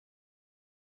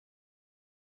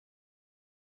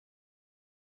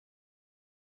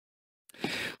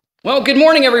Well, good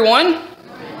morning, everyone.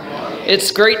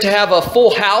 It's great to have a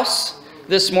full house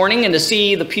this morning and to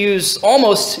see the pews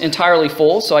almost entirely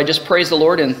full. So I just praise the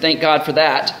Lord and thank God for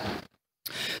that.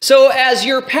 So as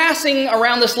you're passing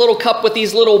around this little cup with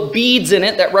these little beads in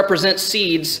it that represent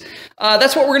seeds,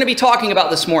 that's what we're going to be talking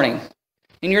about this morning.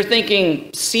 And you're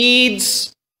thinking,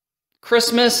 seeds,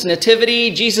 Christmas, nativity,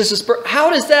 Jesus' birth.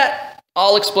 How does that?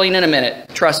 I'll explain in a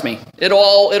minute. Trust me. It'll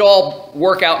all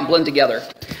work out and blend together.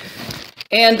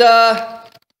 And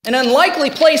an unlikely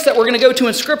place that we're going to go to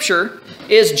in Scripture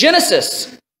is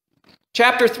Genesis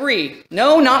chapter 3.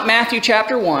 No, not Matthew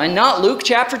chapter 1, not Luke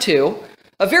chapter 2.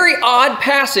 A very odd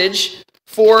passage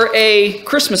for a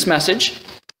Christmas message.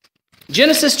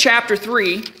 Genesis chapter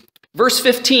 3, verse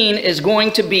 15 is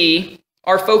going to be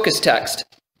our focus text.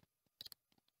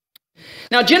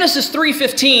 Now, Genesis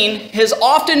 3:15 has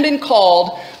often been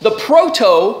called the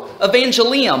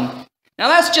proto-evangelium. Now,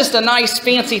 that's just a nice,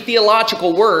 fancy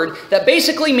theological word that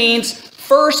basically means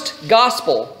first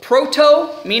gospel. Proto,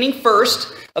 meaning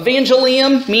first.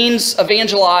 Evangelium means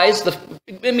evangelize.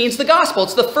 It means the gospel.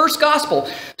 It's the first gospel.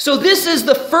 So this is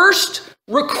the first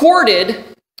recorded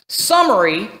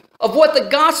summary of what the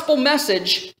gospel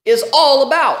message is all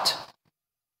about.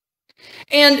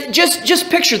 And just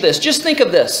picture this. Just think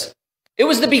of this. It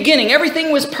was the beginning.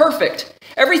 Everything was perfect.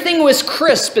 Everything was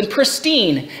crisp and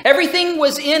pristine. Everything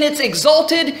was in its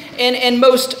exalted and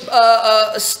most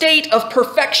state of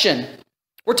perfection.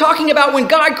 We're talking about when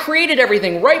God created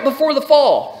everything right before the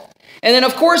fall. And then,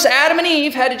 of course, Adam and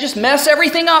Eve had to just mess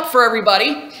everything up for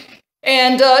everybody.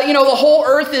 And, the whole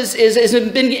earth has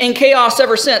been in chaos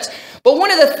ever since. But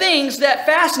one of the things that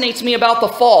fascinates me about the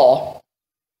fall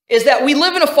is that we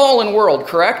live in a fallen world,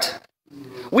 correct?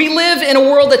 We live in a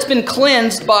world that's been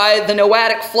cleansed by the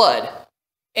Noahic flood.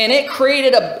 And it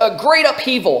created a great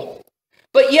upheaval.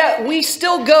 But yet we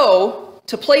still go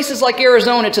to places like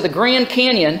Arizona, to the Grand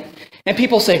Canyon, and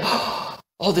people say, oh,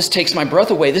 this takes my breath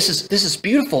away. This is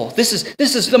beautiful. This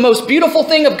is the most beautiful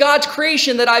thing of God's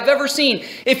creation that I've ever seen.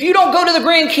 If you don't go to the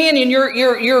Grand Canyon,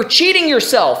 you're cheating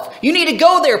yourself. You need to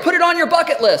go there. Put it on your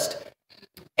bucket list.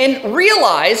 And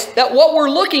realize that what we're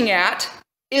looking at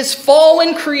is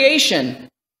fallen creation.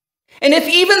 And if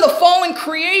even the fallen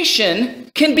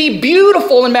creation can be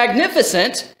beautiful and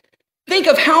magnificent, think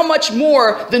of how much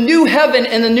more the new heaven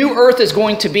and the new earth is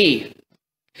going to be.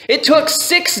 It took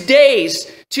 6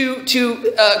 days to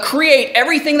create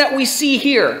everything that we see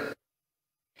here.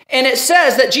 And it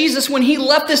says that Jesus, when he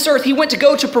left this earth, he went to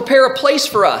go to prepare a place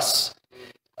for us.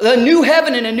 The new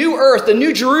heaven and a new earth, the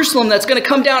new Jerusalem that's going to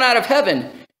come down out of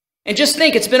heaven. And just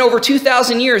think, it's been over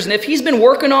 2,000 years. And if he's been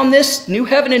working on this new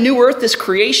heaven and new earth, this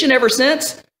creation ever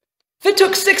since, if it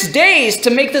took 6 days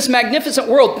to make this magnificent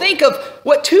world, think of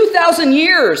what 2,000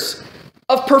 years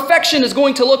of perfection is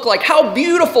going to look like. How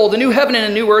beautiful the new heaven and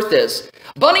the new earth is.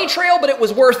 Bunny trail, but it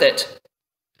was worth it.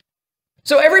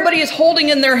 So everybody is holding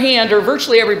in their hand, or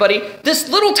virtually everybody, this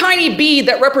little tiny bead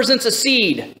that represents a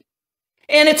seed.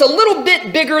 And it's a little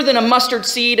bit bigger than a mustard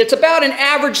seed. It's about an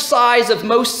average size of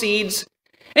most seeds.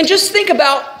 And just think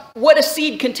about what a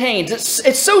seed contains.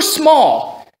 It's so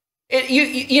small.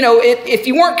 If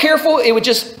you weren't careful, it would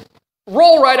just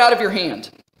roll right out of your hand.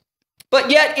 But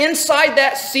yet inside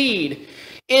that seed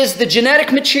is the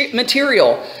genetic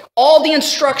material, all the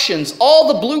instructions,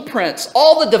 all the blueprints,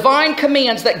 all the divine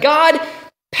commands that God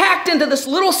packed into this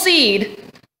little seed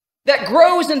that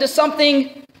grows into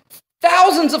something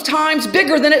thousands of times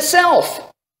bigger than itself.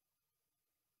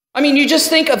 I mean, you just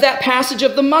think of that passage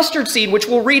of the mustard seed, which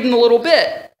we'll read in a little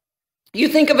bit. You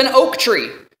think of an oak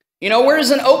tree. Where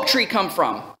does an oak tree come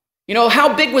from?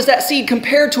 How big was that seed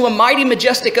compared to a mighty,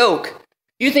 majestic oak?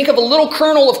 You think of a little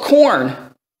kernel of corn,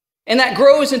 and that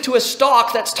grows into a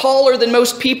stalk that's taller than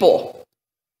most people.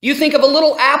 You think of a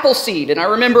little apple seed, and I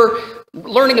remember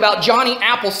learning about Johnny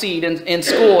Appleseed in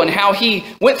school and how he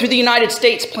went through the United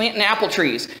States planting apple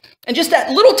trees. And just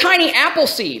that little tiny apple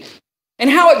seed, and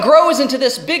how it grows into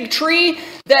this big tree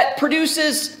that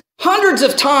produces hundreds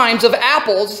of times of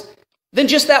apples than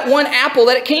just that one apple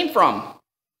that it came from.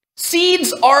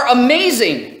 Seeds are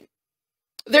amazing.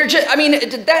 They're just,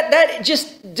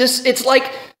 it's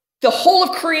like the whole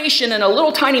of creation in a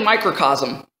little tiny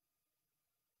microcosm.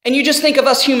 And you just think of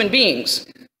us human beings.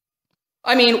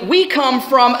 We come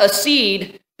from a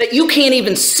seed that you can't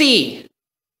even see.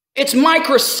 It's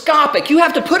microscopic. You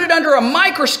have to put it under a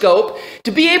microscope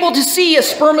to be able to see a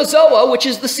spermatozoa, which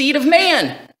is the seed of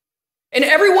man. And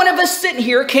every one of us sitting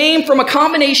here came from a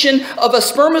combination of a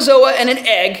spermatozoa and an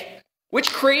egg,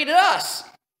 which created us.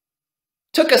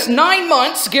 Took us 9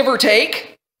 months, give or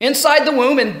take, inside the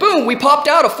womb, and boom, we popped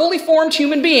out a fully formed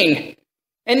human being.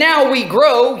 And now we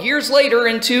grow years later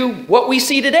into what we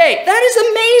see today. That is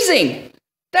amazing.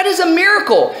 That is a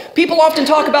miracle. People often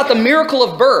talk about the miracle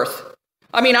of birth.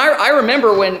 I mean, I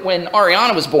remember when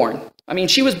Ariana was born. I mean,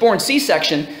 she was born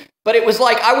C-section, but it was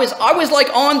like I was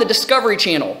like on the Discovery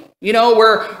Channel, you know,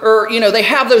 or you know, they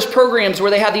have those programs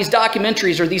where they have these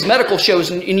documentaries or these medical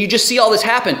shows, and you just see all this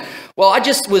happen. Well, I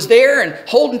just was there and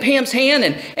holding Pam's hand,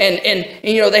 and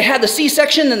you know, they had the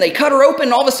C-section and they cut her open,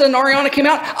 and all of a sudden Ariana came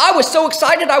out. I was so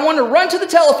excited I wanted to run to the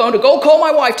telephone to go call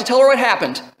my wife to tell her what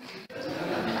happened.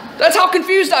 That's how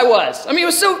confused I was. I mean, it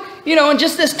was so, you know, and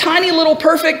just this tiny little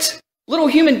perfect little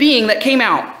human being that came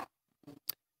out.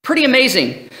 Pretty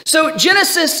amazing. So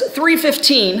Genesis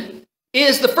 3:15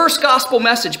 is the first gospel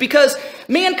message because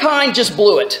mankind just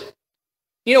blew it.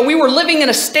 You know, we were living in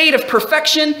a state of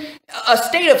perfection, a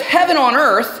state of heaven on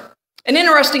earth. And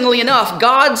interestingly enough,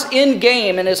 God's end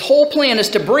game and his whole plan is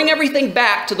to bring everything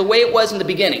back to the way it was in the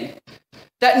beginning.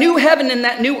 That new heaven and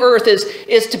that new earth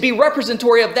is to be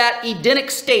representatory of that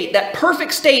Edenic state, that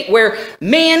perfect state where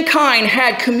mankind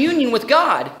had communion with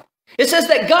God. It says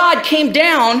that God came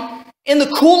down in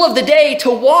the cool of the day to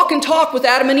walk and talk with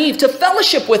Adam and Eve, to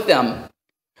fellowship with them.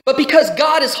 But because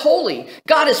God is holy,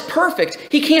 God is perfect,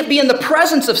 he can't be in the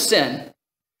presence of sin.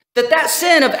 That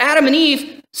sin of Adam and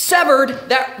Eve severed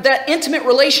that intimate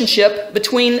relationship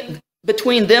between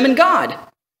them and God.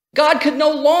 God could no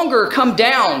longer come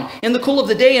down in the cool of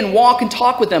the day and walk and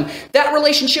talk with them. That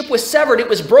relationship was severed. It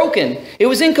was broken. It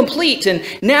was incomplete. And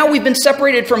now we've been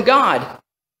separated from God.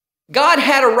 God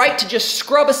had a right to just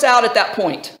scrub us out at that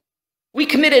point. We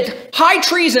committed high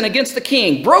treason against the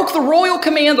king, broke the royal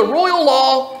command, the royal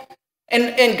law,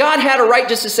 and God had a right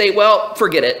just to say, well,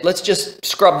 forget it. Let's just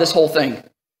scrub this whole thing.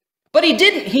 But he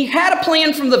didn't. He had a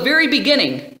plan from the very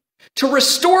beginning to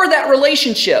restore that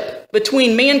relationship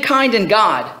between mankind and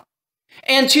God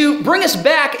and to bring us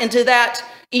back into that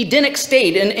Edenic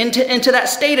state and into that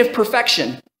state of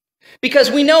perfection.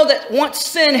 Because we know that once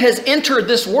sin has entered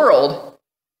this world,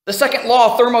 the second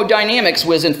law of thermodynamics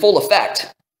was in full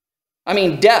effect. I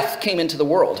mean, death came into the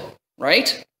world,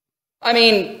 right? I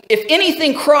mean, if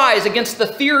anything cries against the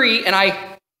theory, and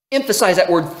I emphasize that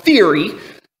word theory,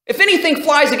 if anything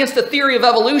flies against the theory of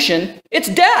evolution, it's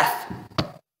death.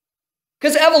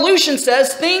 Because evolution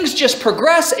says things just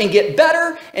progress and get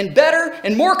better and better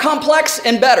and more complex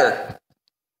and better.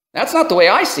 That's not the way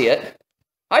I see it.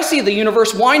 I see the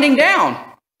universe winding down.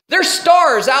 There's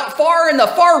stars out far in the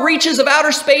far reaches of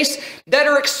outer space that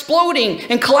are exploding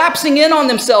and collapsing in on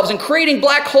themselves and creating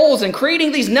black holes and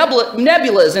creating these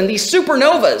nebulas and these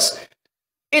supernovas.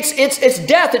 It's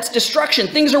death, it's destruction.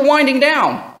 Things are winding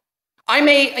down.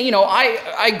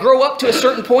 I grow up to a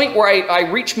certain point where I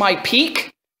reach my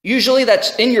peak. Usually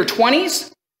that's in your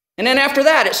 20s. And then after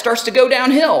that, it starts to go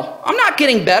downhill. I'm not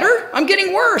getting better. I'm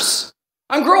getting worse.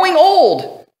 I'm growing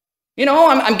old. You know,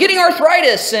 I'm getting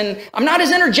arthritis, and I'm not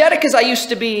as energetic as I used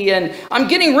to be, and I'm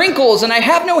getting wrinkles, and I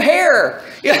have no hair.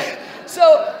 Yeah.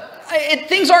 So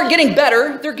things aren't getting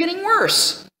better. They're getting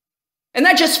worse. And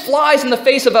that just flies in the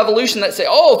face of evolution that say,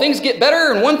 oh, things get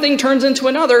better, and one thing turns into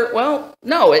another. Well,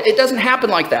 no, it doesn't happen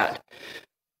like that.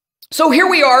 So here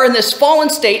we are in this fallen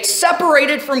state,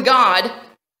 separated from God,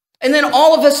 and then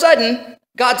all of a sudden,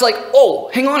 God's like, oh,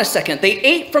 hang on a second. They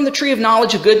ate from the tree of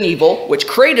knowledge of good and evil, which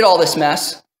created all this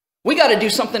mess. We got to do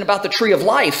something about the tree of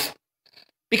life.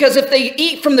 Because if they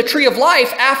eat from the tree of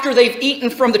life after they've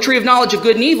eaten from the tree of knowledge of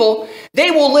good and evil,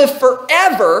 they will live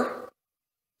forever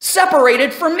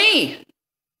separated from me.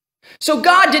 So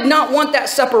God did not want that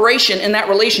separation in that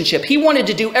relationship. He wanted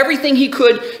to do everything he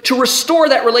could to restore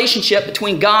that relationship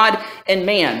between God and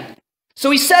man. So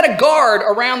he set a guard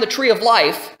around the tree of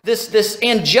life, this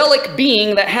angelic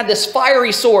being that had this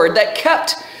fiery sword that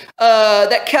kept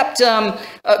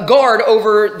guard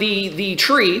over the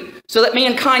tree so that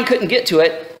mankind couldn't get to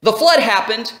it. The flood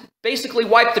happened, basically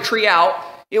wiped the tree out.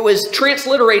 It was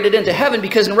transliterated into heaven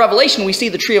because in Revelation we see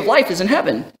the tree of life is in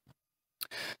heaven.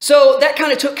 So that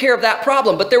kind of took care of that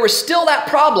problem, but there was still that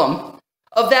problem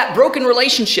of that broken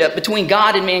relationship between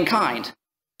God and mankind.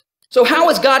 So how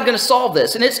is God going to solve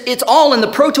this? And it's all in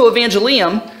the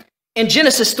proto-evangelium in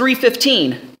Genesis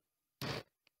 3:15.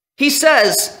 He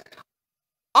says,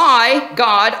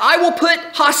 God, I will put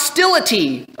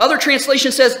hostility, other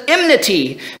translation says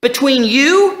enmity, between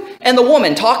you and the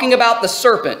woman, talking about the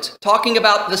serpent, talking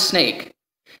about the snake.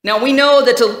 Now we know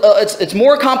that it's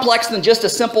more complex than just a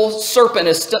simple serpent,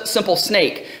 a simple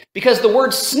snake, because the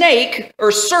word snake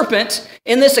or serpent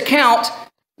in this account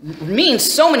means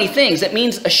so many things. It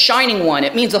means a shining one.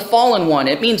 It means a fallen one.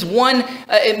 It means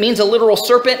it means a literal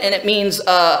serpent, and it means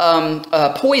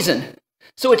poison.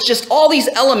 So it's just all these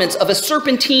elements of a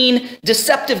serpentine,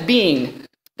 deceptive being.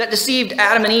 that deceived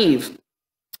Adam and Eve.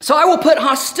 So I will put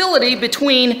hostility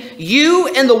between you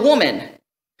and the woman,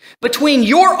 between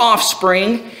your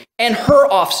offspring and her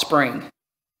offspring.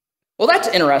 Well, that's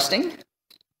interesting.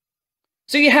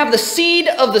 So you have the seed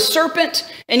of the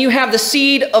serpent and you have the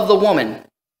seed of the woman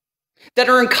that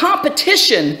are in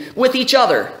competition with each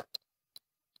other.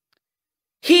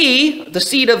 He, the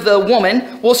seed of the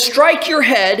woman, will strike your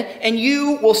head and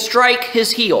you will strike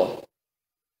his heel.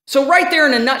 So right there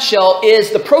in a nutshell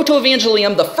is the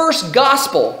proto-evangelium, the first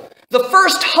gospel, the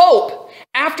first hope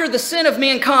after the sin of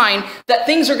mankind that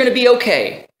things are going to be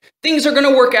okay. Things are going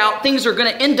to work out. Things are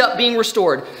going to end up being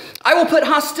restored. I will put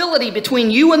hostility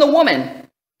between you and the woman.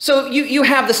 So you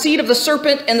have the seed of the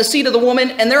serpent and the seed of the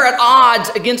woman, and they're at odds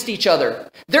against each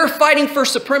other. They're fighting for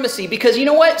supremacy because you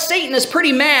know what? Satan is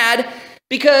pretty mad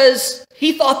because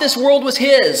he thought this world was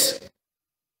his.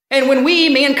 And when we,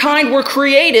 mankind, were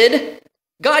created,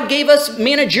 God gave us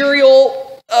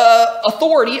managerial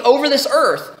authority over this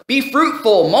earth. Be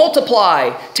fruitful,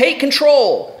 multiply, take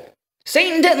control.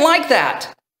 Satan didn't like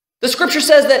that. The scripture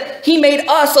says that he made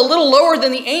us a little lower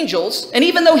than the angels. And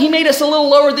even though he made us a little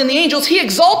lower than the angels, he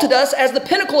exalted us as the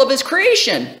pinnacle of his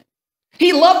creation.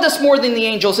 He loved us more than the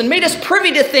angels and made us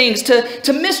privy to things,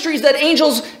 to mysteries that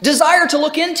angels desire to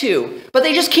look into. But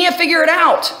they just can't figure it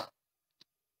out.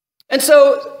 And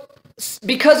so,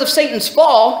 because of Satan's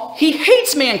fall, he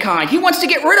hates mankind. He wants to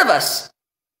get rid of us.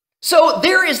 So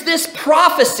there is this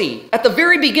prophecy at the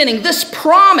very beginning, this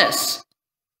promise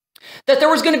that there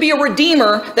was going to be a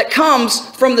redeemer that comes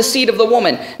from the seed of the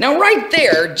woman. Now right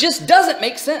there just doesn't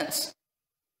make sense.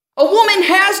 A woman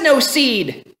has no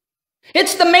seed.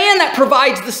 It's the man that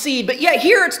provides the seed, but yet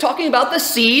here it's talking about the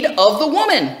seed of the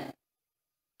woman.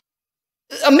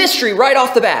 A mystery right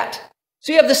off the bat.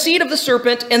 So you have the seed of the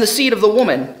serpent and the seed of the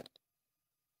woman.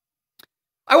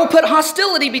 I will put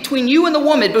hostility between you and the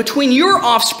woman, between your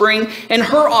offspring and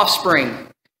her offspring.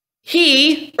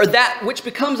 He, or that which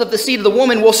becomes of the seed of the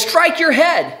woman, will strike your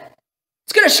head.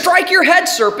 It's going to strike your head,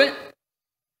 serpent.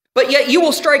 But yet you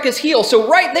will strike his heel. So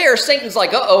right there, Satan's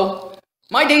like, uh-oh,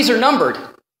 my days are numbered.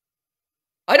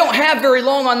 I don't have very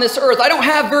long on this earth. I don't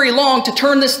have very long to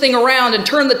turn this thing around and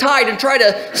turn the tide and try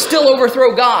to still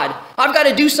overthrow God. I've got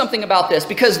to do something about this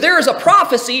because there is a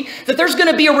prophecy that there's going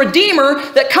to be a redeemer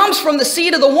that comes from the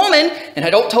seed of the woman. And I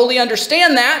don't totally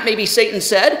understand that, maybe Satan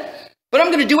said, but I'm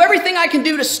going to do everything I can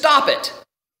do to stop it.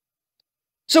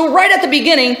 So right at the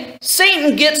beginning,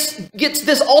 Satan gets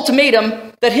this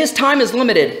ultimatum that his time is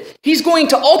limited. He's going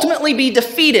to ultimately be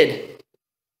defeated.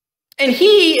 And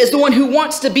he is the one who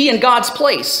wants to be in God's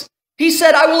place. He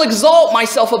said, I will exalt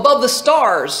myself above the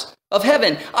stars of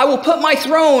heaven. I will put my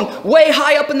throne way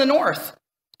high up in the north.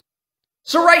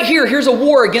 So right here, here's a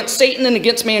war against Satan and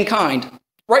against mankind,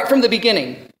 right from the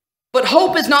beginning. But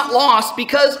hope is not lost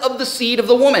because of the seed of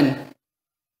the woman.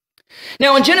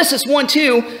 Now in Genesis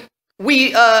 1:2,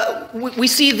 we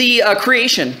see the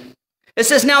creation. It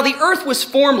says, now the earth was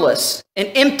formless and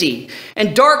empty,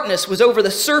 and darkness was over the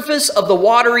surface of the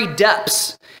watery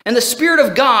depths, and the Spirit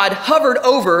of God hovered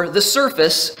over the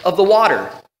surface of the water.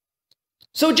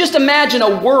 So just imagine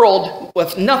a world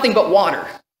with nothing but water.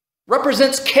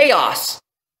 Represents chaos.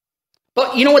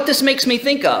 But you know what this makes me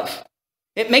think of?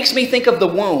 It makes me think of the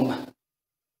womb.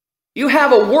 You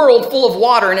have a world full of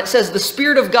water, and it says the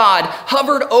Spirit of God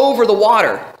hovered over the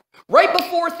water. Right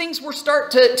before things were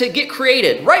start to get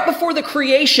created, right before the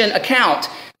creation account,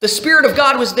 the Spirit of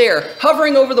God was there,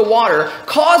 hovering over the water,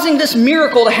 causing this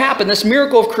miracle to happen, this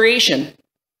miracle of creation.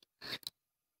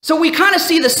 So we kind of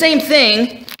see the same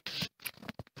thing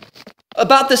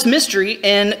about this mystery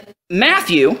in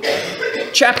Matthew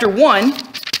chapter 1,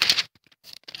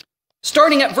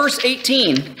 starting at verse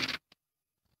 18.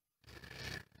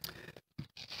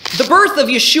 The birth of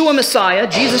Yeshua Messiah,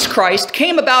 Jesus Christ,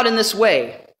 came about in this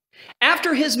way.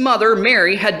 After his mother,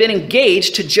 Mary, had been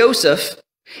engaged to Joseph,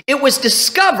 it was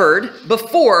discovered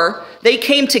before they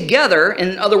came together,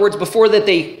 in other words, before that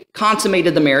they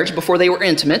consummated the marriage, before they were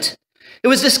intimate, it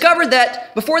was discovered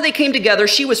that before they came together,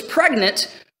 she was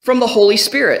pregnant from the Holy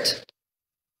Spirit.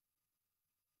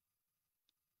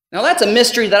 Now that's a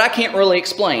mystery that I can't really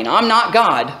explain. I'm not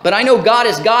God, but I know God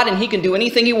is God and he can do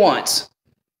anything he wants.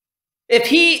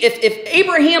 If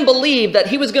Abraham believed that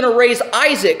he was going to raise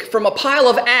Isaac from a pile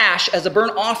of ash as a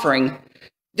burnt offering,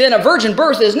 then a virgin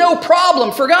birth is no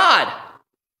problem for God.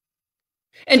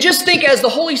 And just think, as the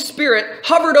Holy Spirit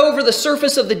hovered over the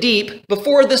surface of the deep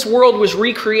before this world was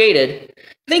recreated,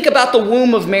 think about the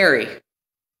womb of Mary.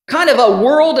 Kind of a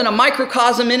world and a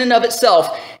microcosm in and of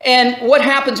itself. And what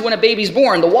happens when a baby's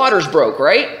born? The water's broke,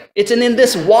 right? It's in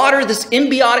this water, this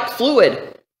embiotic fluid.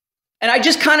 And I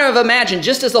just kind of imagine,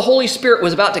 just as the Holy Spirit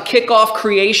was about to kick off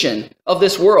creation of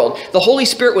this world, the Holy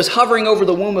Spirit was hovering over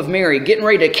the womb of Mary, getting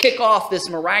ready to kick off this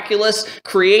miraculous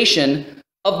creation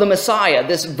of the Messiah,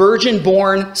 this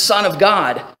virgin-born Son of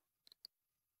God.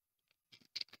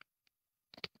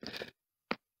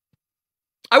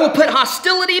 I will put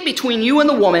hostility between you and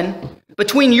the woman,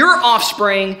 between your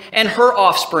offspring and her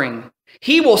offspring.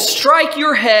 He will strike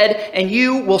your head, and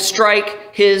you will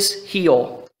strike his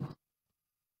heel.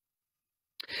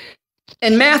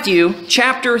 In Matthew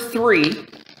chapter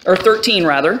 13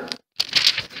 rather,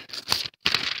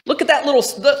 look at that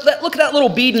little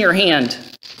bead in your hand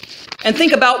and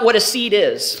think about what a seed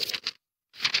is.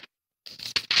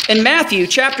 In Matthew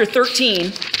chapter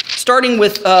 13, starting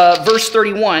with verse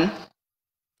 31,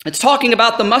 it's talking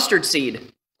about the mustard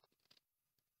seed.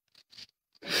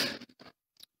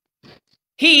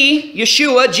 He,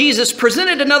 Yeshua, Jesus,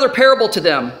 presented another parable to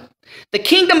them. The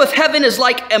kingdom of heaven is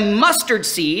like a mustard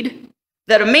seed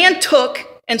that a man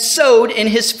took and sowed in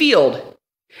his field.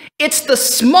 It's the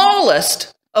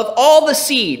smallest of all the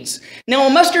seeds. Now, a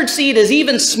mustard seed is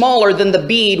even smaller than the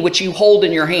bead which you hold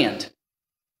in your hand.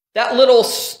 That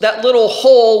little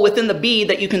hole within the bead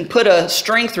that you can put a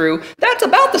string through, that's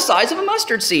about the size of a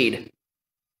mustard seed.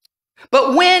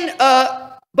 But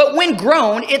when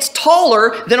grown, it's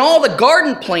taller than all the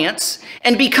garden plants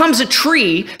and becomes a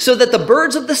tree so that the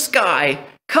birds of the sky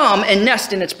come and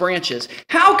nest in its branches.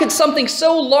 How could something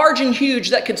so large and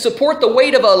huge that could support the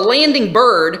weight of a landing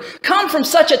bird come from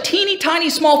such a teeny tiny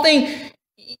small thing?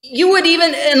 You would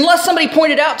even, unless somebody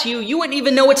pointed out to you, you wouldn't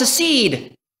even know it's a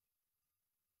seed.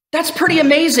 That's pretty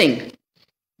amazing.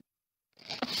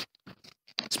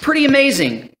 It's pretty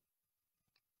amazing.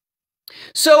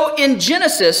 So in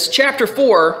Genesis chapter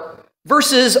 4,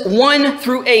 verses 1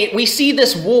 through 8, we see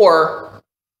this war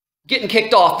getting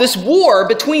kicked off. This war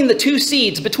between the two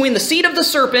seeds, between the seed of the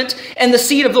serpent and the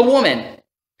seed of the woman.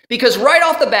 Because right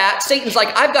off the bat, Satan's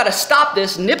like, I've got to stop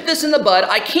this, nip this in the bud.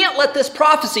 I can't let this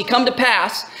prophecy come to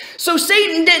pass. So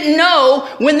Satan didn't know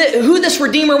who this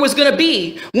Redeemer was going to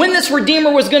be, when this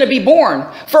Redeemer was going to be born.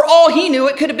 For all he knew,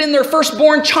 it could have been their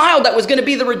firstborn child that was going to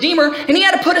be the Redeemer, and he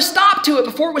had to put a stop to it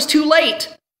before it was too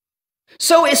late.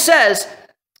 So it says,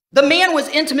 the man was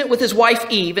intimate with his wife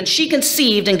Eve, and she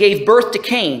conceived and gave birth to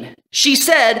Cain. She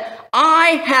said,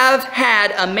 I have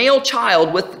had a male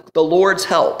child with the Lord's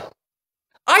help.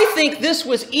 I think this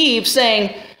was Eve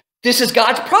saying, this is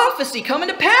God's prophecy coming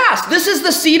to pass. This is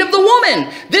the seed of the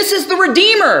woman. This is the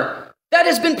Redeemer that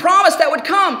has been promised that would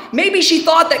come. Maybe she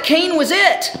thought that Cain was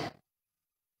it.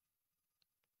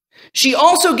 She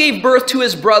also gave birth to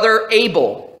his brother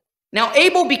Abel. Now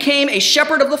Abel became a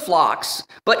shepherd of the flocks,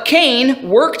 but Cain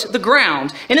worked the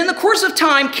ground. And in the course of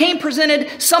time, Cain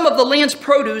presented some of the land's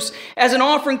produce as an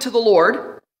offering to the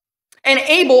Lord. And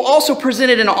Abel also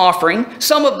presented an offering,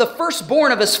 some of the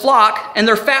firstborn of his flock and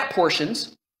their fat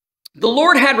portions. The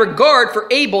Lord had regard for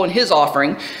Abel and his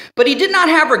offering, but he did not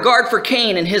have regard for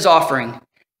Cain and his offering.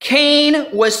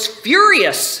 Cain was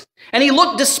furious, and he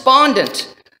looked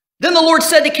despondent. Then the Lord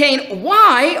said to Cain,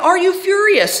 why are you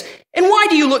furious? And why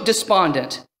do you look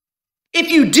despondent? If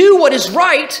you do what is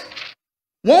right,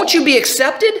 won't you be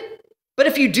accepted? But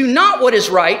if you do not what is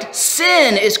right,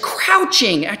 sin is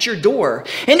crouching at your door,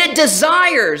 and its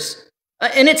desires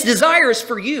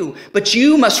for you, but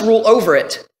you must rule over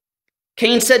it.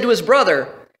 Cain said to his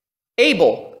brother,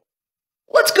 Abel,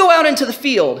 let's go out into the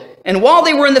field. And while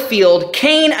they were in the field,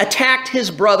 Cain attacked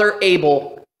his brother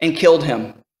Abel and killed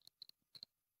him.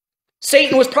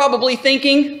 Satan was probably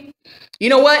thinking, you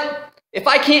know what? If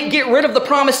I can't get rid of the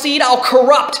promised seed, I'll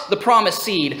corrupt the promised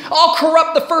seed. I'll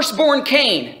corrupt the firstborn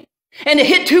Cain. And to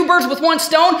hit two birds with one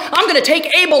stone, I'm going to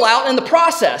take Abel out in the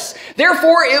process.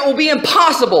 Therefore, it will be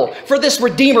impossible for this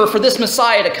Redeemer, for this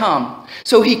Messiah to come.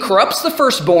 So he corrupts the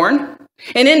firstborn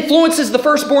and influences the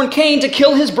firstborn Cain to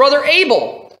kill his brother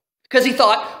Abel. Because he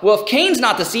thought, well, if Cain's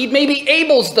not the seed, maybe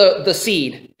Abel's the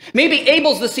seed. Maybe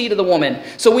Abel's the seed of the woman.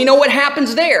 So we know what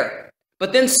happens there.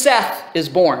 But then Seth is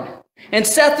born. And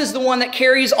Seth is the one that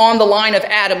carries on the line of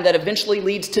Adam that eventually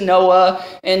leads to Noah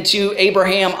and to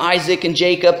Abraham, Isaac, and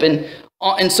Jacob,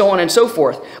 and so on and so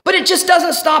forth. But it just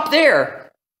doesn't stop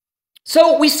there.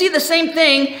 So we see the same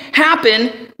thing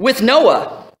happen with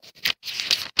Noah.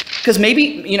 Because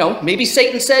maybe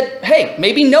Satan said, hey,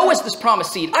 maybe Noah's this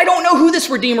promised seed. I don't know who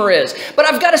this Redeemer is, but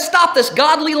I've got to stop this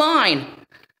godly line.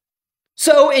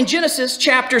 So in Genesis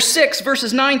chapter 6,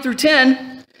 verses 9 through 10,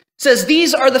 says,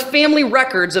 these are the family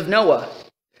records of Noah.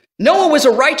 Noah was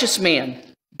a righteous man,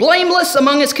 blameless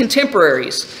among his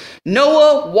contemporaries.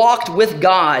 Noah walked with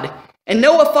God, and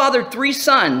Noah fathered 3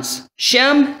 sons,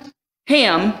 Shem,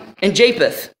 Ham, and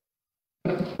Japheth.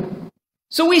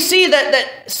 So we see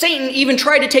that Satan even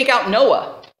tried to take out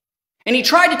Noah. And he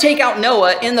tried to take out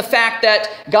Noah in the fact that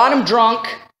got him drunk,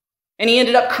 and he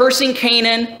ended up cursing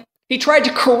Canaan. He tried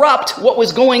to corrupt what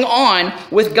was going on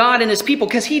with God and his people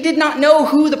because he did not know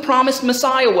who the promised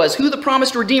Messiah was, who the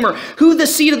promised Redeemer, who the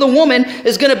seed of the woman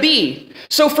is going to be.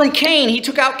 So from Cain, he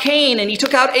took out Cain and he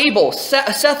took out Abel.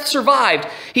 Seth survived.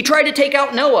 He tried to take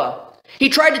out Noah. He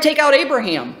tried to take out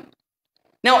Abraham.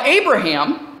 Now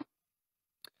Abraham,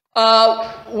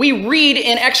 we read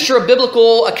in extra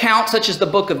biblical accounts such as the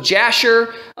book of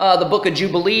Jasher, the book of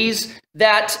Jubilees,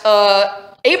 that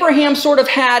Abraham sort of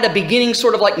had a beginning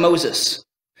sort of like Moses,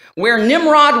 where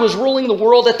Nimrod was ruling the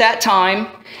world at that time,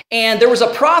 and there was a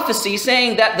prophecy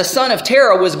saying that the son of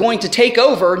Terah was going to take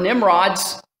over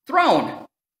Nimrod's throne.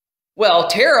 Well,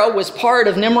 Terah was part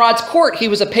of Nimrod's court. He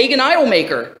was a pagan idol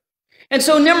maker. And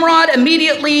so Nimrod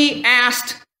immediately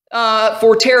asked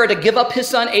for Terah to give up his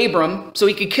son Abram so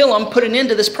he could kill him, put an end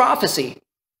to this prophecy.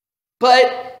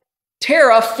 But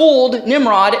Terah fooled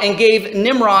Nimrod and gave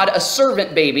Nimrod a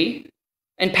servant baby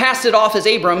and passed it off as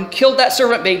Abram, killed that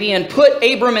servant baby, and put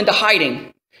Abram into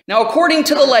hiding. Now, according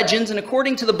to the legends and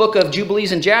according to the book of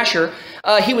Jubilees and Jasher,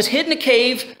 he was hid in a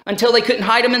cave until they couldn't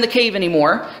hide him in the cave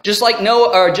anymore, just like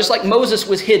Moses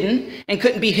was hidden and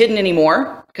couldn't be hidden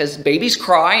anymore because babies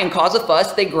cry and cause a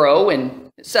fuss, they grow,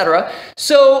 and etc.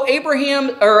 So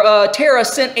Terah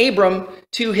sent Abram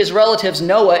to his relatives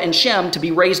Noah and Shem to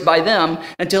be raised by them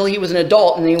until he was an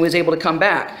adult and he was able to come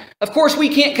back. Of course, we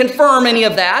can't confirm any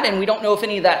of that, and we don't know if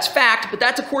any of that's fact, but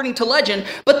that's according to legend.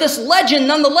 But this legend,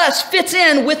 nonetheless, fits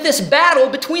in with this battle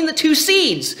between the two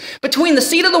seeds, between the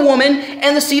seed of the woman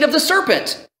and the seed of the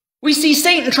serpent. We see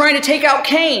Satan trying to take out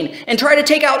Cain and try to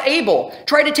take out Abel,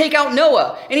 try to take out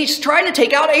Noah, and he's trying to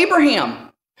take out Abraham.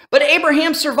 But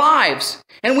Abraham survives,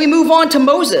 and we move on to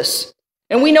Moses.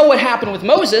 And we know what happened with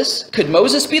Moses. Could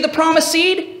Moses be the promised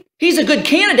seed? He's a good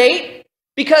candidate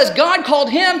because God called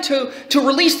him to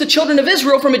release the children of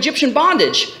Israel from Egyptian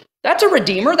bondage. That's a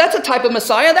redeemer. That's a type of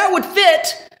Messiah. That would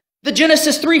fit the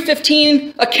Genesis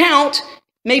 3:15 account,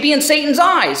 maybe in Satan's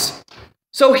eyes.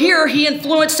 So here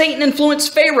Satan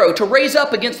influenced Pharaoh to raise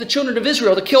up against the children of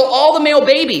Israel to kill all the male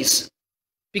babies.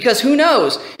 Because who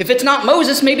knows? If it's not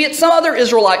Moses, maybe it's some other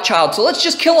Israelite child. So let's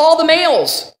just kill all the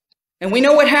males. And we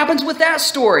know what happens with that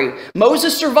story.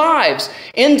 Moses survives,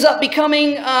 ends up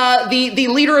becoming the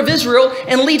leader of Israel,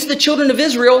 and leads the children of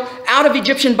Israel out of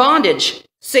Egyptian bondage.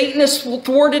 Satan is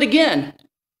thwarted again.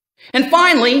 And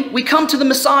finally, we come to the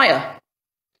Messiah.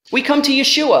 We come to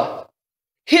Yeshua.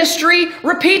 History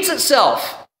repeats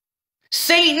itself.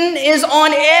 Satan is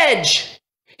on edge.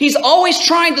 He's always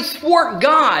trying to thwart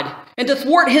God and to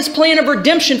thwart his plan of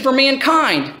redemption for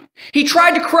mankind. He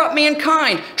tried to corrupt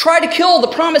mankind, tried to kill the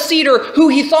promised seed or who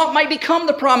he thought might become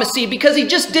the promised seed because he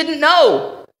just didn't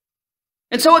know.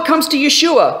 And so it comes to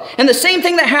Yeshua. And the same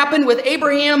thing that happened with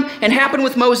Abraham and happened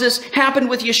with Moses happened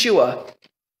with Yeshua.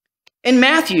 In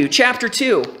Matthew chapter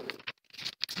 2,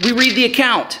 we read the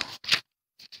account.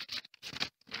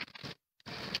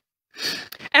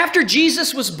 After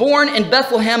Jesus was born in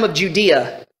Bethlehem of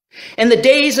Judea, in the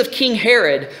days of King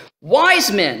Herod,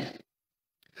 wise men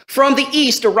from the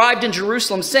east arrived in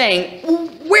Jerusalem, saying,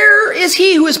 "Where is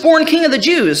he who is born King of the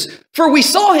Jews? For we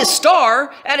saw his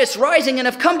star at its rising and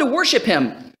have come to worship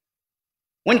him."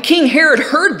 When King Herod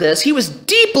heard this, he was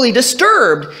deeply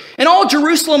disturbed, and all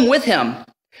Jerusalem with him.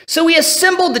 So he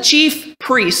assembled the chief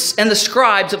priests and the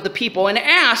scribes of the people and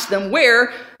asked them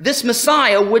where this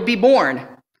Messiah would be born.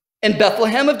 "In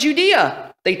Bethlehem of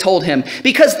Judea," they told him,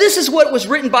 "because this is what was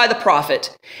written by the prophet.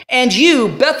 And you,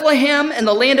 Bethlehem in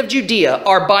the land of Judea,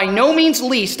 are by no means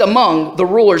least among the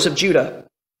rulers of Judah.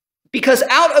 Because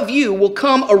out of you will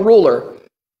come a ruler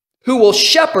who will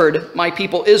shepherd my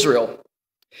people Israel."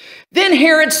 Then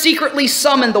Herod secretly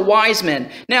summoned the wise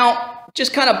men. Now,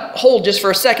 just kind of hold just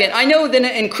for a second. I know that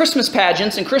in Christmas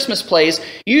pageants and Christmas plays,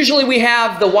 usually we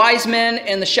have the wise men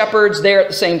and the shepherds there at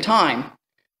the same time.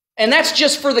 And that's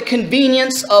just for the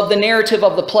convenience of the narrative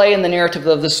of the play and the narrative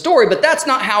of the story, but that's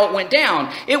not how it went down.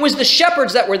 It was the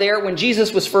shepherds that were there when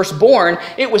Jesus was first born.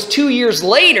 It was 2 years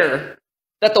later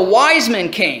that the wise men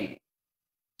came.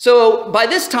 So by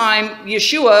this time,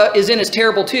 Yeshua is in his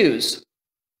terrible twos.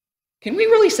 Can we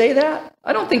really say that?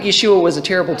 I don't think Yeshua was a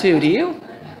terrible two, do you?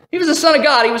 He was the Son of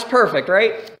God. He was perfect,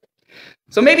 right?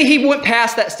 So maybe he went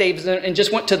past that stage and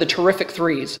just went to the terrific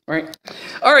threes, right?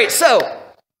 All right, so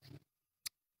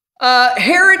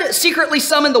Herod secretly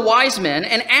summoned the wise men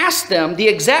and asked them the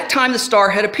exact time the star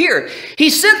had appeared.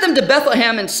 He sent them to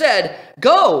Bethlehem and said,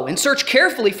 "Go and search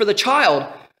carefully for the child.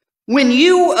 When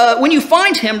you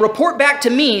find him, report back to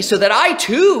me so that I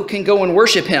too can go and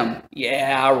worship him."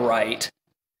 Yeah, right.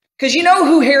 Because you know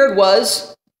who Herod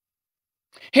was?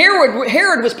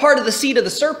 Herod was part of the seed of the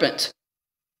serpent.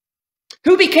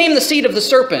 Who became the seed of the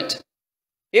serpent?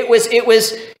 It was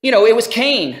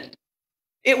Cain.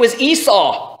 It was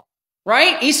Esau,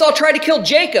 right? Esau tried to kill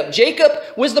Jacob. Jacob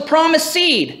was the promised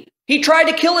seed. He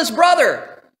tried to kill his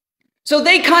brother. So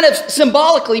they kind of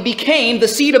symbolically became the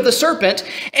seed of the serpent,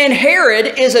 and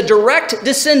Herod is a direct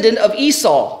descendant of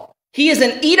Esau. He is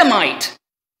an Edomite.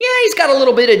 Yeah, he's got a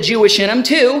little bit of Jewish in him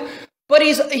too, but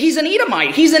he's an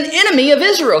Edomite. He's an enemy of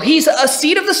Israel. He's a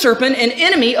seed of the serpent, an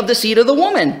enemy of the seed of the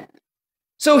woman.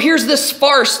 So here's this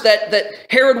farce that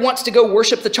Herod wants to go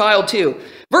worship the child too.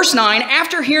 Verse 9,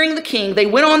 after hearing the king, they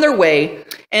went on their way,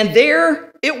 and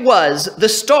there it was, the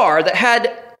star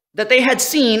that they had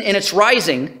seen in its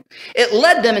rising. It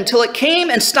led them until it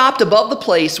came and stopped above the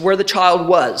place where the child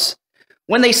was.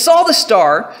 When they saw the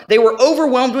star, they were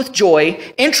overwhelmed with joy.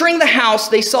 Entering the house,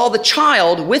 they saw the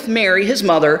child with Mary, his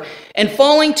mother, and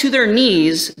falling to their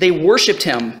knees, they worshipped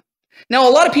him. Now,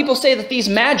 a lot of people say that these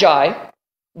magi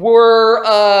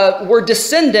were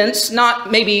descendants,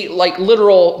 not maybe like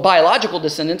literal biological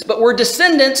descendants, but were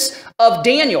descendants of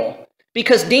Daniel,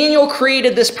 because Daniel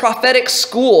created this prophetic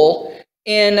school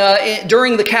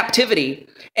during the captivity,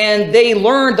 and they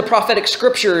learned the prophetic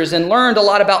scriptures and learned a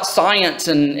lot about science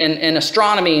and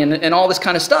astronomy and all this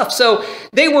kind of stuff. So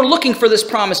they were looking for this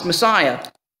promised Messiah.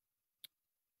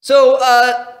 So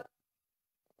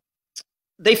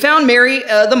they found Mary,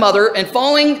 the mother, and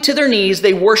falling to their knees,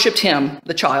 they worshipped him,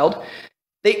 the child.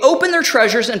 They opened their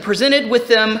treasures and presented with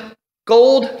them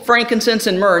gold, frankincense,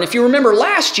 and myrrh. And if you remember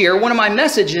last year, one of my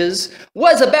messages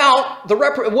was about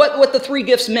what the three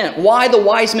gifts meant, why the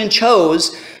wise men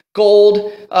chose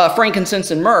gold,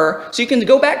 frankincense, and myrrh. So you can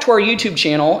go back to our YouTube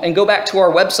channel and go back to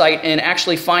our website and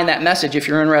actually find that message if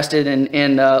you're interested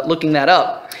in looking that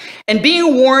up. And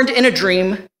being warned in a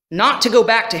dream not to go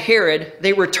back to Herod,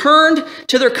 they returned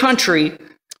to their country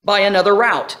by another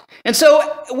route. And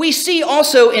so we see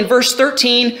also in verse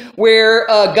 13 where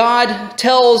God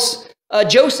tells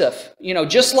Joseph,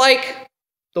 just like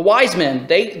the wise men,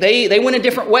 they went a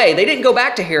different way. They didn't go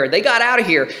back to Herod. They got out of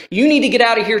here. You need to get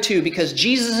out of here too, because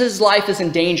Jesus' life is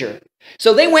in danger.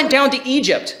 So they went down to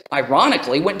Egypt,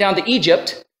 ironically, went down to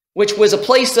Egypt, which was a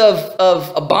place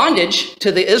of bondage to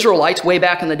the Israelites way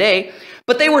back in the day.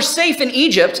 But they were safe in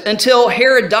Egypt until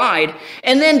Herod died.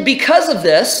 And then because of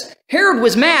this, Herod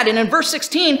was mad. And in verse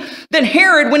 16, then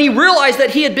Herod, when he realized that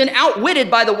he had been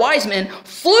outwitted by the wise men,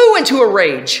 flew into a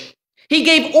rage. He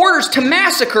gave orders to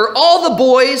massacre all the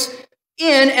boys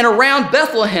in and around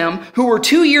Bethlehem who were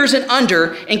 2 years and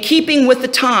under, in keeping with the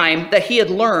time that he had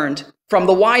learned from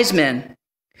the wise men.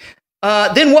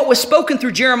 Then what was spoken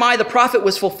through Jeremiah the prophet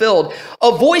was fulfilled.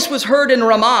 A voice was heard in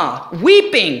Ramah,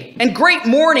 weeping and great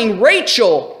mourning,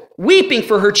 Rachel weeping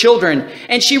for her children,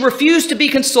 and she refused to be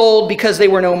consoled because they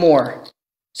were no more.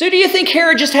 So do you think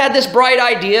Herod just had this bright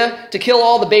idea to kill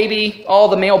all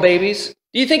the male babies?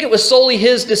 Do you think it was solely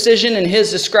his decision and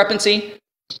his discrepancy?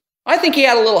 I think he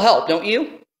had a little help, don't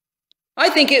you? I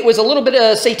think it was a little bit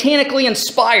satanically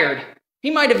inspired. He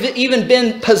might have even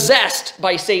been possessed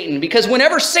by Satan, because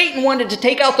whenever Satan wanted to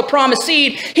take out the promised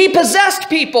seed, he possessed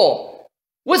people.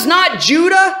 Was not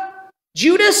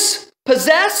Judas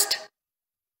possessed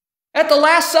at the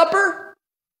Last Supper?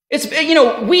 It's,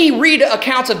 we read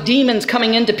accounts of demons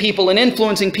coming into people and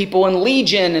influencing people and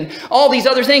legion and all these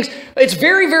other things. It's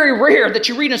very, very rare that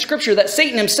you read in Scripture that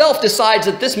Satan himself decides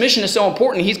that this mission is so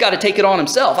important, he's got to take it on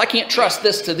himself. I can't trust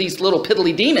this to these little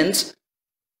piddly demons.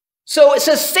 So it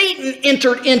says Satan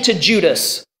entered into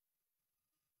Judas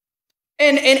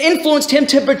and influenced him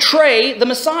to betray the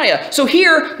Messiah. So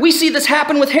here we see this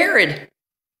happen with Herod.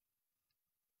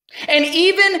 And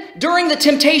even during the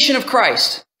temptation of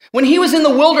Christ, when he was in the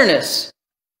wilderness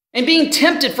and being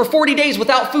tempted for 40 days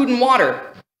without food and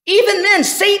water, even then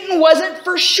Satan wasn't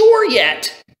for sure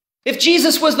yet if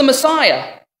Jesus was the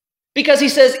Messiah. Because he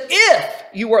says, if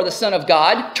you are the Son of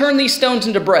God, turn these stones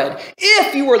into bread.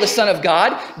 If you are the Son of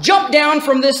God, jump down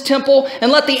from this temple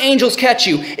and let the angels catch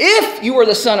you. If you are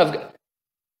the Son of God.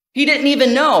 He didn't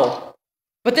even know.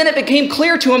 But then it became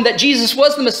clear to him that Jesus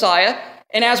was the Messiah.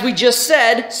 And as we just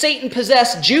said, Satan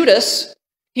possessed Judas.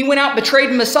 He went out, betrayed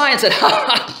the Messiah, and said,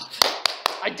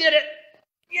 I did it.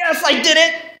 Yes, I did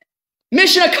it.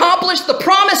 Mission accomplished. The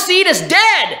promised seed is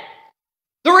dead.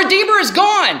 The Redeemer is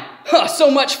gone.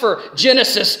 So much for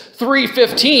Genesis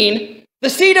 3:15. The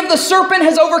seed of the serpent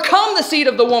has overcome the seed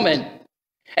of the woman.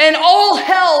 And all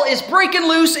hell is breaking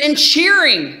loose and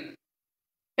cheering.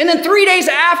 And then 3 days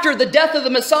after the death of the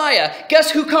Messiah,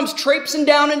 guess who comes traipsing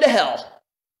down into hell?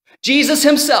 Jesus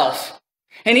himself.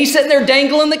 And he's sitting there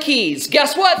dangling the keys.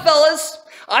 Guess what, fellas?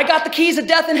 I got the keys of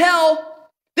death and hell.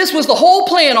 This was the whole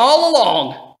plan all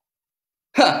along.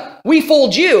 We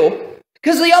fooled you.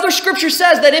 Because the other scripture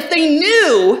says that if they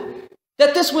knew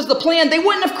that this was the plan, they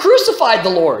wouldn't have crucified the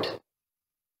Lord.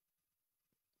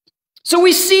 So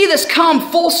we see this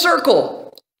come full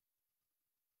circle.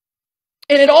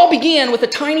 And it all began with a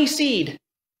tiny seed.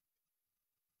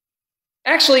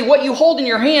 Actually, what you hold in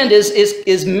your hand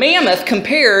is mammoth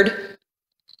compared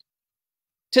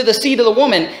to the seed of the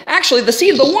woman. Actually, the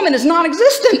seed of the woman is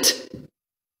non-existent.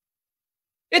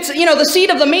 It's, the seed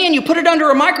of the man, you put it under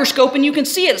a microscope and you can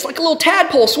see it. It's like a little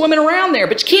tadpole swimming around there,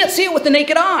 but you can't see it with the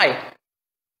naked eye.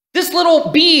 This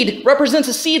little bead represents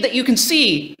a seed that you can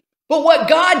see. But what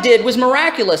God did was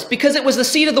miraculous because it was the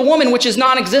seed of the woman, which is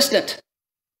non-existent.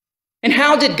 And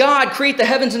how did God create the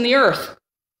heavens and the earth?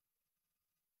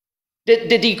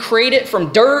 Did he create it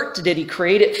from dirt? Did he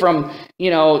create it from,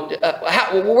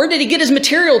 where did he get his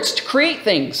materials to create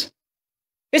things?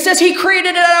 It says he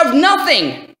created it out of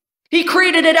nothing. He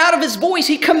created it out of his voice.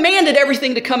 He commanded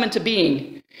everything to come into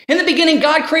being. In the beginning,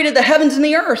 God created the heavens and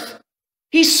the earth.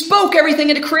 He spoke everything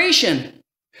into creation.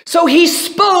 So he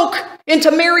spoke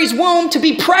into Mary's womb to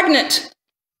be pregnant.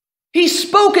 He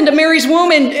spoke into Mary's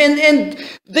womb and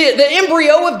the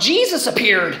embryo of Jesus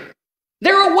appeared.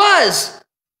 There it was.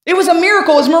 It was a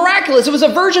miracle. It was miraculous. It was a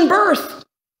virgin birth.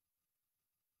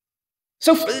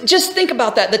 So just think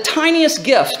about that. The tiniest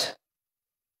gift.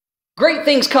 Great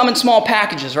things come in small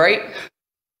packages, right?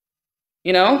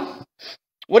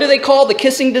 What do they call the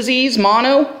kissing disease?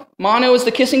 Mono? Mono is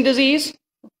the kissing disease?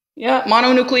 Yeah,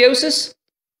 mononucleosis.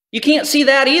 You can't see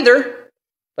that either,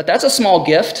 but that's a small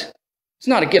gift. It's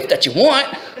not a gift that you want,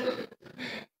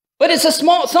 but it's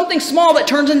something small that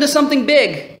turns into something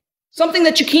big. Something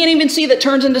that you can't even see that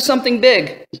turns into something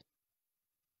big.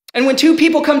 And when two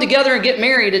people come together and get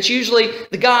married, it's usually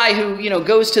the guy who,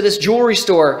 goes to this jewelry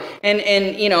store and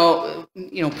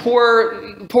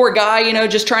poor guy,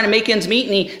 just trying to make ends meet,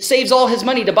 and he saves all his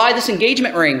money to buy this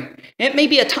engagement ring. And it may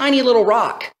be a tiny little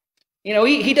rock.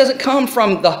 He doesn't come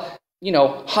from the,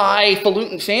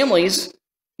 highfalutin families,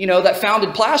 that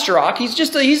founded Plaster Rock. He's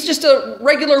just a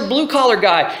regular blue collar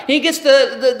guy. He gets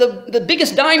the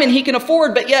biggest diamond he can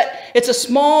afford, but yet it's a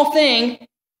small thing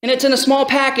and it's in a small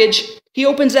package. He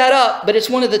opens that up, but it's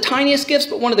one of the tiniest gifts,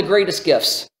 but one of the greatest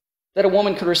gifts that a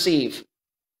woman could receive,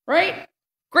 right?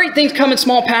 Great things come in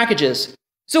small packages.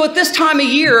 So at this time of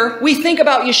year, we think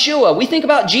about Yeshua. We think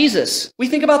about Jesus. We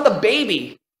think about the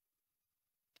baby.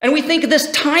 And we think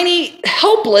this tiny,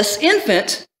 helpless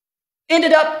infant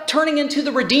ended up turning into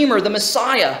the Redeemer, the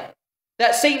Messiah,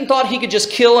 that Satan thought he could just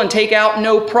kill and take out,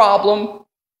 no problem.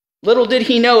 Little did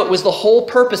he know it was the whole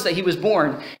purpose that he was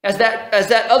born. As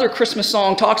that other Christmas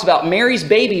song talks about, Mary's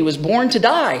baby was born to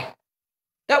die.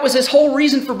 That was his whole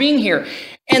reason for being here.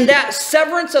 And that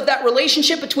severance of that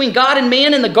relationship between God and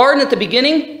man in the garden at the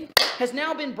beginning has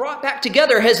now been brought back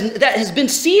together, that has been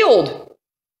sealed.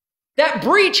 That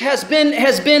breach has been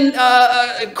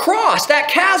crossed. That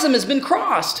chasm has been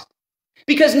crossed.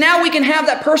 Because now we can have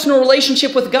that personal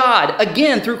relationship with God,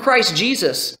 again, through Christ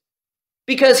Jesus.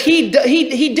 Because he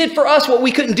did for us what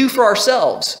we couldn't do for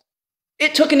ourselves.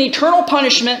 It took an eternal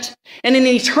punishment and an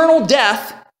eternal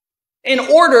death in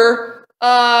order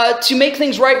to make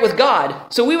things right with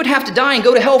God. So we would have to die and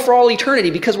go to hell for all eternity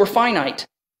because we're finite.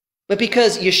 But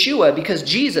because Yeshua, because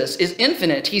Jesus is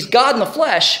infinite, he's God in the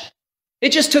flesh,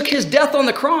 it just took his death on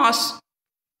the cross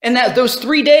and those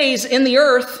 3 days in the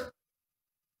earth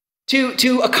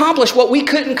to accomplish what we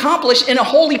couldn't accomplish in a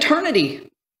whole eternity.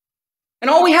 And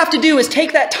all we have to do is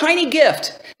take that tiny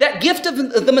gift, that gift of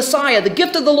the Messiah, the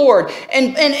gift of the Lord,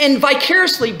 and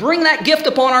vicariously bring that gift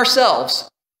upon ourselves.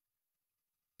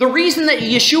 The reason that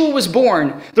Yeshua was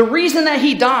born, the reason that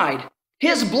he died,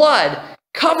 his blood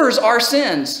covers our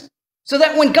sins. So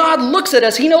that when God looks at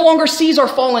us, he no longer sees our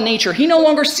fallen nature. He no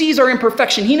longer sees our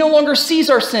imperfection. He no longer sees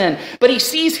our sin, but he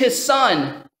sees his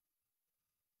son.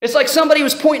 It's like somebody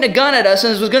was pointing a gun at us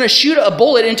and was going to shoot a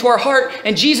bullet into our heart,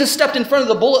 and Jesus stepped in front of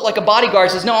the bullet like a bodyguard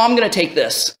and says, no, I'm going to take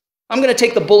this. I'm going to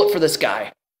take the bullet for this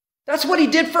guy. That's what he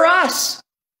did for us.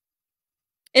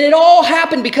 And it all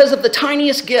happened because of the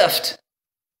tiniest gift.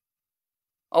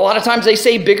 A lot of times they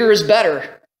say bigger is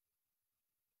better.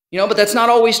 But that's not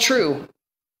always true.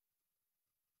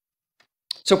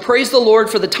 So praise the Lord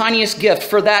for the tiniest gift,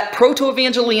 for that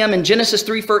proto-evangelium in Genesis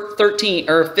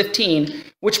 3:15,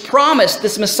 which promised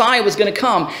this Messiah was going to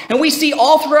come. And we see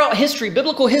all throughout history,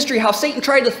 biblical history, how Satan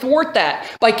tried to thwart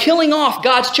that by killing off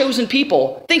God's chosen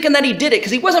people, thinking that he did it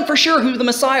because he wasn't for sure who the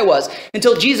Messiah was,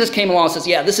 until Jesus came along and says,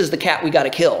 yeah, this is the cat we got to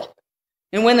kill.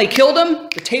 And when they killed him,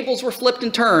 the tables were flipped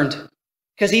and turned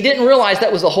because he didn't realize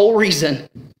that was the whole reason.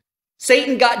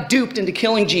 Satan got duped into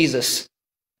killing Jesus.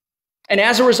 And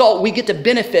as a result, we get to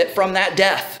benefit from that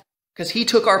death because he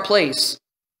took our place.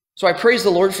 So I praise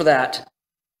the Lord for that.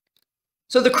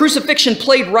 So the crucifixion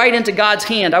played right into God's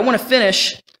hand. I want to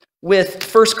finish with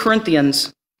 1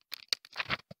 Corinthians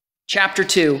chapter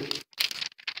 2,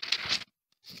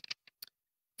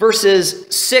 verses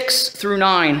 6 through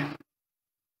 9.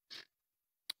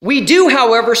 We do,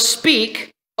 however,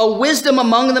 speak a wisdom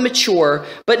among the mature,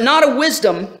 but not a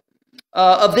wisdom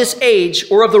of this age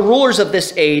or of the rulers of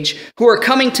this age who are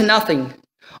coming to nothing.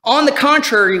 On the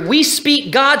contrary, we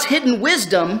speak God's hidden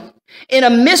wisdom in a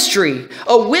mystery,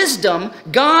 a wisdom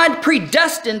God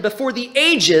predestined before the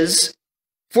ages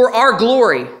for our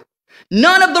glory.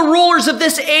 None of the rulers of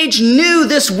this age knew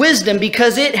this wisdom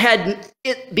because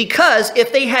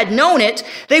if they had known it,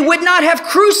 they would not have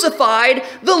crucified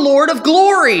the Lord of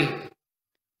glory.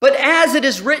 But as it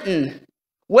is written,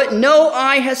 what no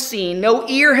eye has seen, no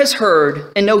ear has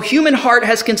heard, and no human heart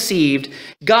has conceived,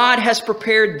 God has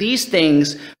prepared these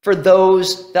things for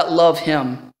those that love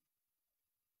him.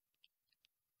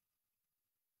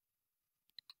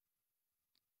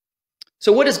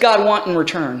 So what does God want in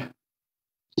return?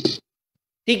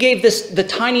 He gave the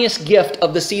tiniest gift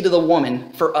of the seed of the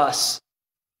woman for us.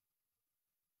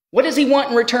 What does he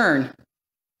want in return?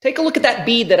 Take a look at that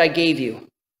bead that I gave you.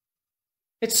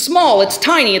 It's small, it's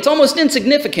tiny, it's almost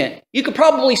insignificant. You could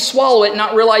probably swallow it and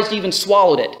not realize you even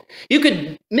swallowed it. You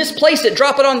could misplace it,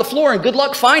 drop it on the floor, and good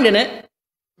luck finding it.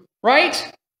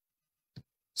 Right?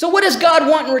 So what does God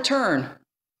want in return?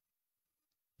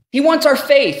 He wants our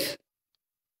faith.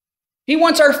 He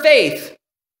wants our faith.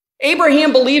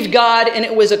 Abraham believed God, and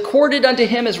it was accorded unto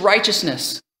him as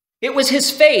righteousness. It was his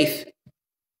faith.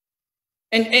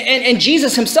 And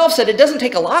Jesus himself said it doesn't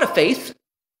take a lot of faith.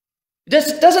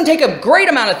 It doesn't take a great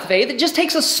amount of faith. It just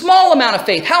takes a small amount of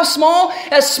faith. How small?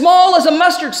 As small as a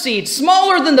mustard seed,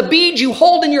 smaller than the bead you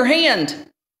hold in your hand.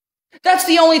 That's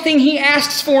the only thing he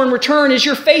asks for in return is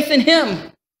your faith in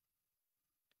him.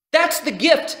 That's the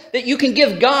gift that you can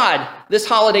give God this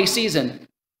holiday season.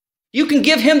 You can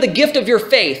give him the gift of your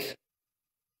faith.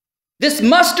 This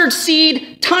mustard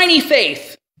seed, tiny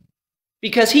faith.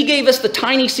 Because he gave us the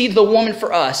tiny seed of the woman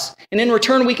for us. And in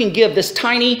return, we can give this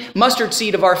tiny mustard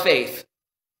seed of our faith.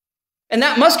 And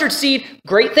that mustard seed,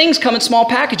 great things come in small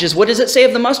packages. What does it say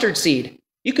of the mustard seed?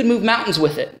 You could move mountains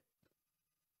with it.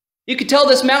 You could tell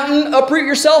this mountain, uproot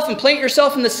yourself and plant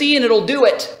yourself in the sea, and it'll do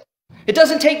it. It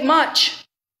doesn't take much.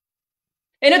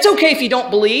 And it's okay if you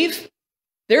don't believe.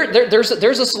 There's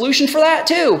a solution for that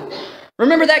too.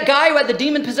 Remember that guy who had the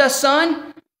demon-possessed son?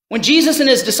 When Jesus and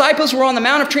his disciples were on the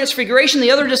Mount of Transfiguration, the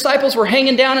other disciples were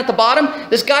hanging down at the bottom.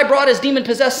 This guy brought his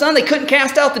demon-possessed son. They couldn't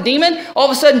cast out the demon. All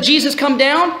of a sudden, Jesus come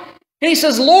down, and he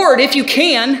says, Lord, if you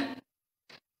can,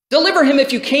 deliver him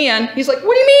if you can. He's like,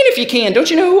 what do you mean if you can? Don't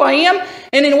you know who I am?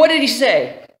 And then what did he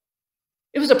say?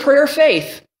 It was a prayer of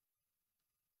faith.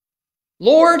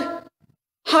 Lord,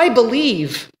 I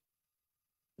believe,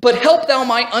 but help thou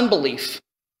my unbelief.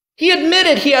 He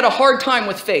admitted he had a hard time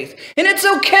with faith. And it's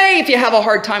okay if you have a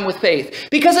hard time with faith,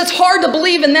 because it's hard to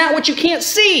believe in that which you can't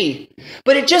see.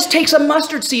 But it just takes a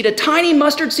mustard seed, a tiny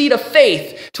mustard seed of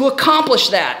faith to accomplish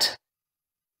that.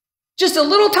 Just a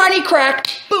little tiny crack,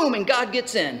 boom, and God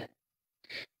gets in.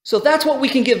 So that's what we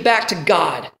can give back to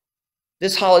God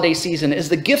this holiday season, is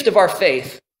the gift of our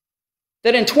faith.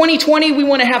 That in 2020, we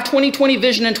want to have 2020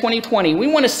 vision in 2020. We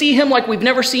want to see him like we've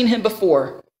never seen him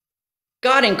before.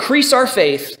 God, increase our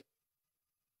faith.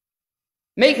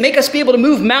 Make us be able to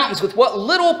move mountains with what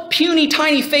little puny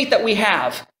tiny faith that we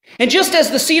have. And just as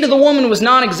the seed of the woman was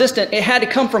non-existent, it had to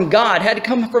come from God, had to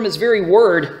come from his very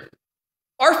word.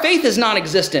 Our faith is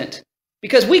non-existent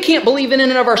because we can't believe in it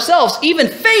and of ourselves. Even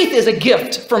faith is a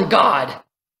gift from God.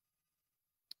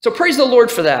 So praise the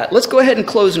Lord for that. Let's go ahead and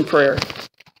close in prayer.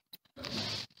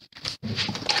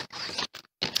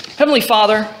 Heavenly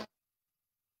Father,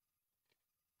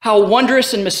 how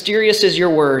wondrous and mysterious is your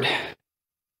word.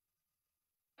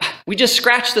 We just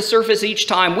scratch the surface each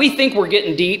time. We think we're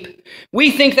getting deep.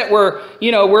 We think that we're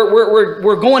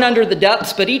going under the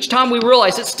depths, but each time we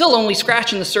realize it's still only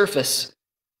scratching the surface.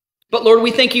 But Lord,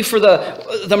 we thank you for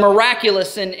the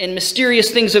miraculous and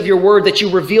mysterious things of your word that you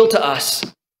reveal to us.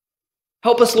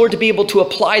 Help us, Lord, to be able to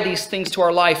apply these things to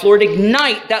our life. Lord,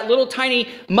 ignite that little tiny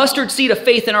mustard seed of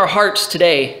faith in our hearts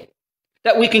today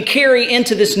that we can carry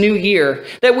into this new year,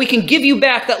 that we can give you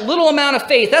back that little amount of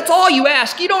faith. That's all you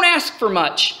ask. You don't ask for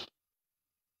much.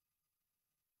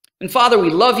 And Father, we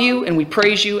love you and we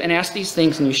praise you and ask these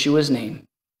things in Yeshua's name.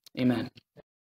 Amen.